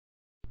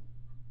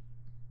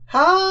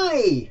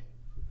Hi,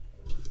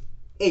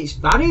 it's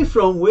Barry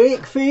from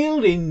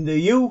Wakefield in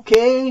the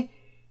UK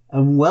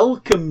and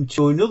welcome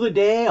to another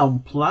day on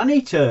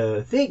planet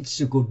Earth.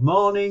 It's a good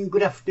morning,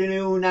 good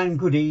afternoon and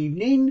good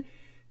evening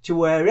to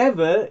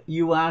wherever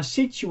you are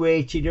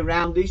situated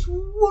around this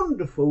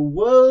wonderful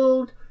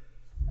world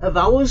of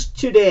ours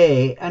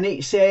today. And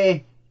it's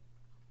a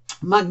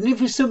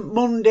magnificent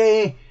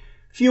Monday,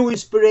 few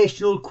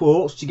inspirational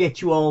quotes to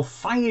get you all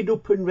fired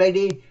up and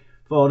ready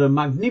for a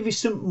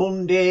magnificent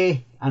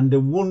Monday and a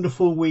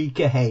wonderful week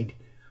ahead.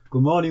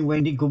 Good morning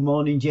Wendy, good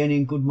morning Jenny,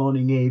 and good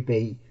morning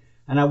AB.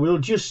 And I will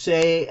just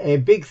say a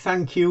big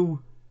thank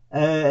you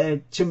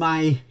to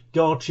my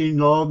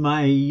daughter-in-law,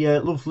 my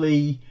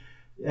lovely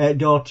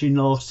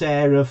daughter-in-law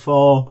Sarah,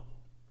 for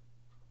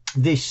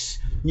this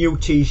new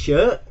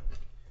t-shirt.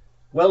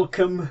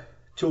 Welcome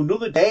to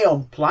another day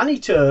on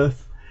planet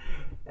Earth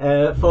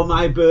for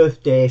my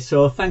birthday,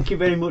 so thank you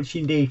very much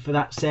indeed for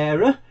that,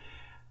 Sarah.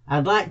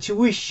 I'd like to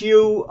wish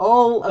you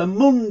all a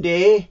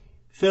Monday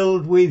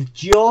filled with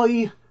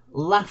joy,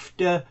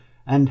 laughter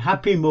and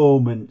happy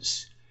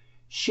moments.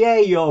 Share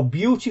your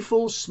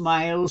beautiful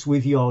smiles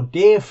with your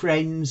dear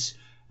friends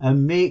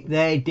and make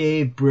their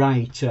day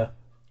brighter.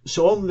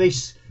 So on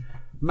this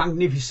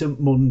magnificent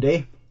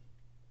Monday,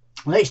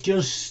 let's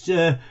just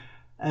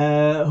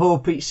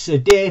hope it's a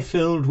day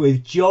filled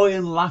with joy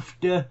and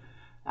laughter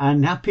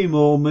and happy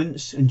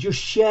moments, and just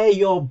share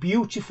your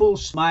beautiful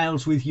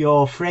smiles with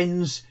your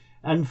friends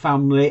and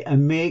family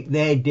and make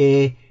their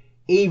day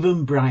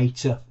even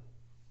brighter.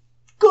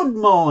 Good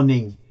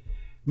morning.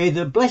 May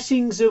the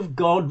blessings of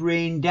God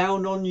rain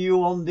down on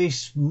you on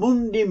this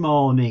Monday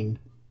morning,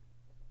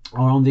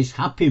 or on this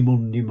happy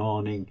Monday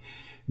morning.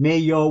 May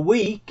your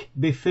week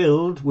be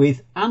filled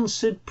with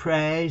answered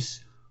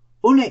prayers,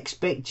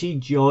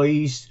 unexpected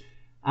joys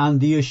and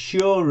the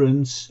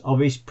assurance of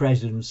his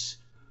presence.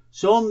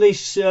 So on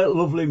this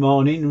lovely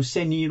morning, I'm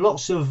sending you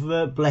lots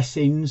of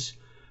blessings,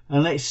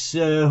 and let's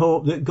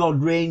hope that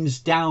God rains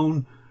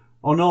down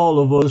on all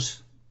of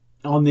us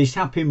on this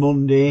happy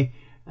Monday,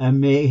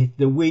 and may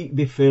the week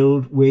be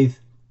filled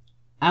with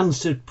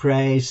answered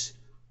prayers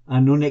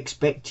and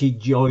unexpected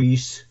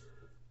joys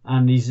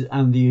and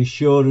the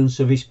assurance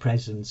of his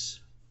presence.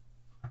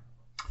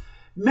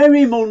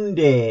 Merry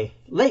Monday.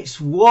 Let's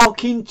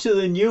walk into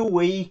the new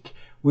week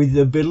with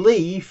the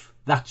belief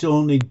that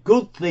only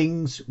good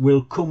things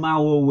will come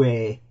our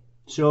way.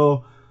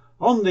 So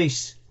on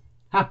this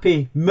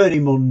happy Merry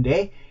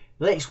Monday,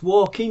 let's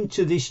walk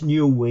into this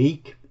new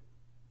week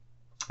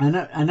and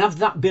have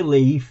that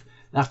belief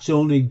that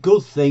only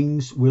good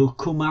things will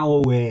come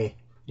our way.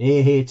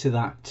 Hear to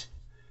that.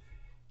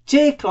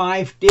 Take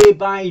life day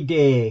by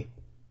day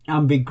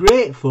and be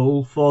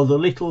grateful for the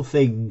little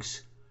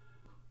things.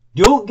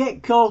 Don't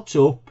get caught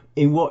up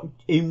in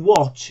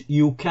what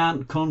you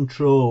can't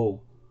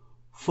control.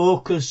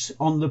 Focus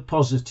on the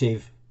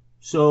positive.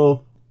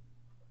 So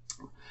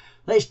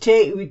let's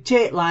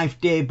take life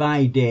day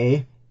by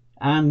day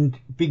and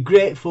be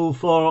grateful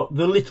for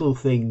the little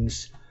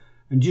things,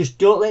 and just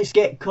don't let's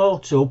get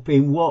caught up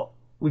in what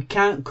we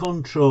can't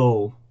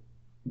control.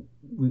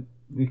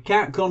 We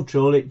can't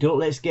control it. Don't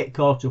let's get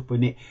caught up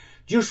in it.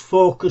 Just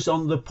focus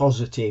on the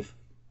positive.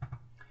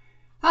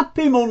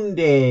 Happy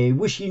Monday.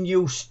 Wishing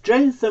you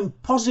strength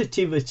and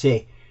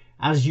positivity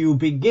as you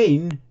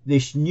begin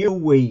this new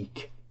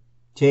week.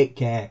 Take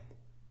care.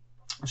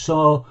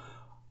 So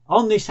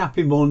on this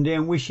happy Monday,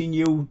 I'm wishing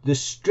you the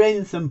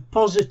strength and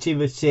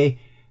positivity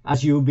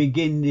as you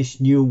begin this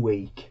new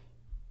week.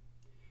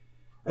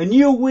 A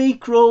new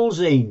week rolls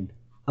in,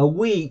 a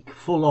week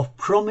full of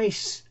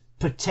promise,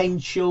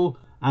 potential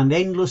and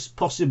endless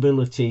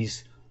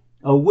possibilities.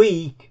 A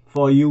week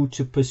for you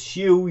to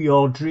pursue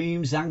your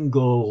dreams and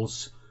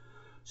goals.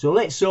 So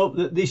let's hope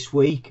that this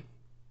week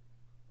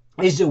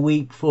is a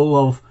week full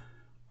of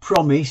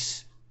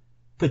promise,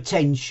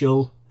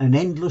 potential and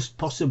endless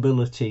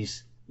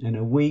possibilities, and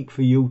a week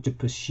for you to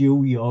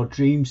pursue your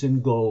dreams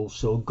and goals.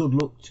 So good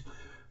luck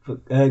for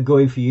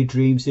going for your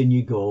dreams and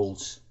your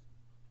goals.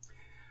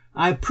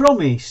 I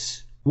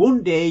promise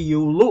one day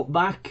you'll look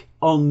back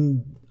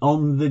on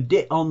the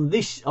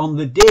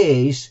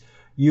days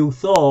you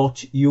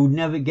thought you'd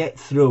never get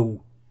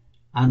through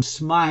and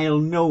smile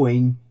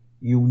knowing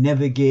you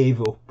never gave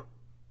up.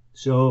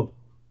 So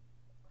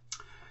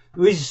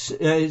there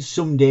is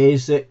some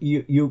days that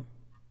you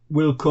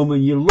will come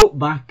and you look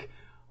back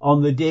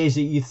on the days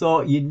that you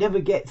thought you'd never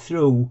get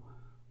through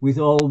with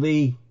all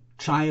the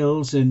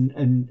trials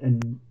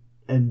and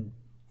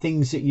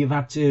things that you've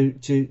had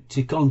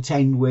to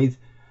contend with,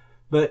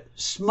 but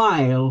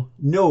smile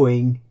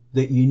knowing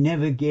that you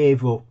never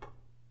gave up.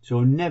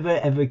 So never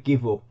ever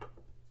give up.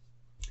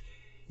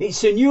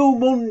 It's a new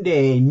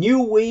Monday,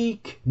 new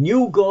week,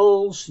 new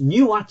goals,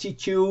 new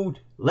attitude.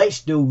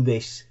 Let's do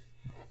this.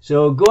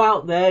 So go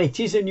out there. It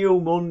is a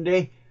new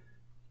Monday,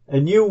 a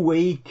new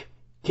week.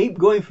 Keep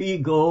going for your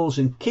goals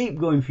and keep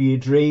going for your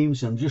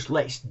dreams, and just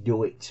let's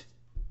do it.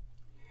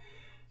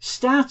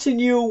 Start a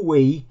new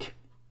week.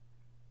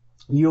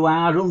 You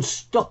are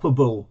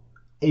unstoppable,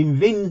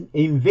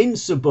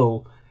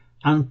 invincible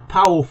and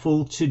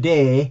powerful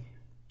today.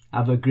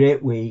 Have a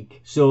great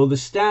week. So the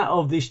start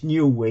of this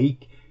new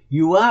week,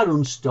 you are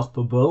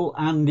unstoppable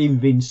and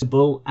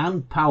invincible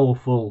and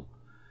powerful.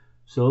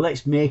 So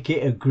let's make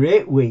it a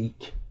great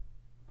week.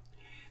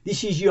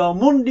 This is your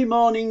Monday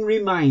morning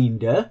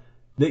reminder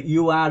that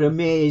you are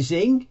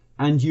amazing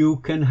and you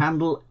can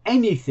handle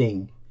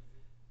anything.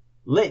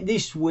 Let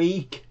this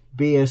week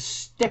be a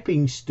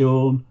stepping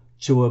stone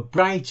to a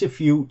brighter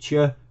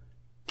future.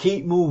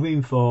 Keep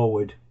moving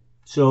forward.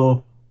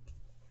 So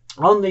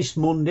on this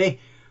Monday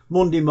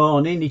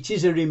morning, it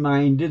is a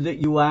reminder that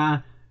you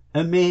are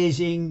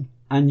amazing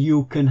and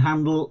you can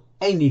handle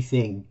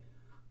anything.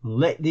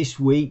 Let this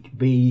week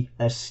be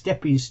a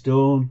stepping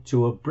stone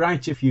to a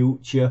brighter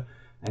future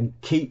and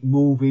keep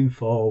moving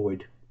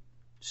forward.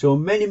 So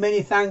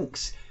many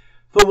thanks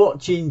for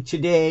watching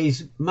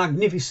today's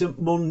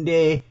magnificent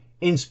Monday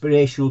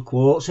inspirational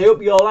quotes. I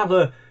hope you all have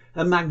a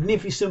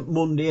magnificent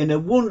Monday and a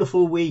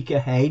wonderful week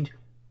ahead.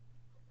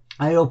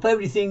 I hope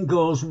everything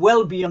goes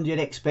well beyond your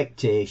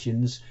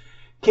expectations.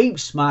 Keep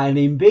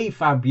smiling, be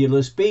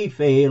fabulous, be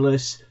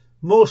fearless,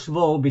 most of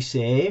all be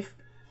safe.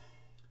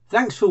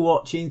 Thanks for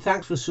watching,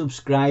 thanks for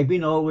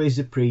subscribing, always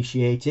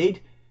appreciated,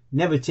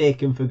 never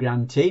taken for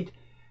granted.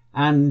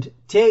 And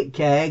take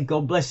care.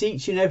 God bless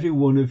each and every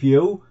one of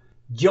you.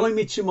 Join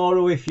me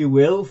tomorrow if you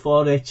will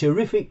for a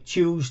terrific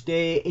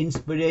Tuesday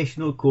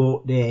inspirational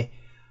quote day.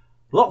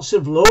 Lots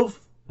of love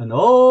and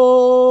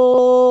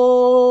all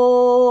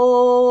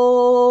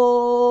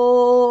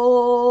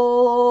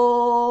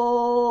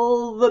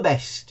the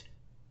best.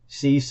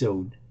 See you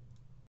soon.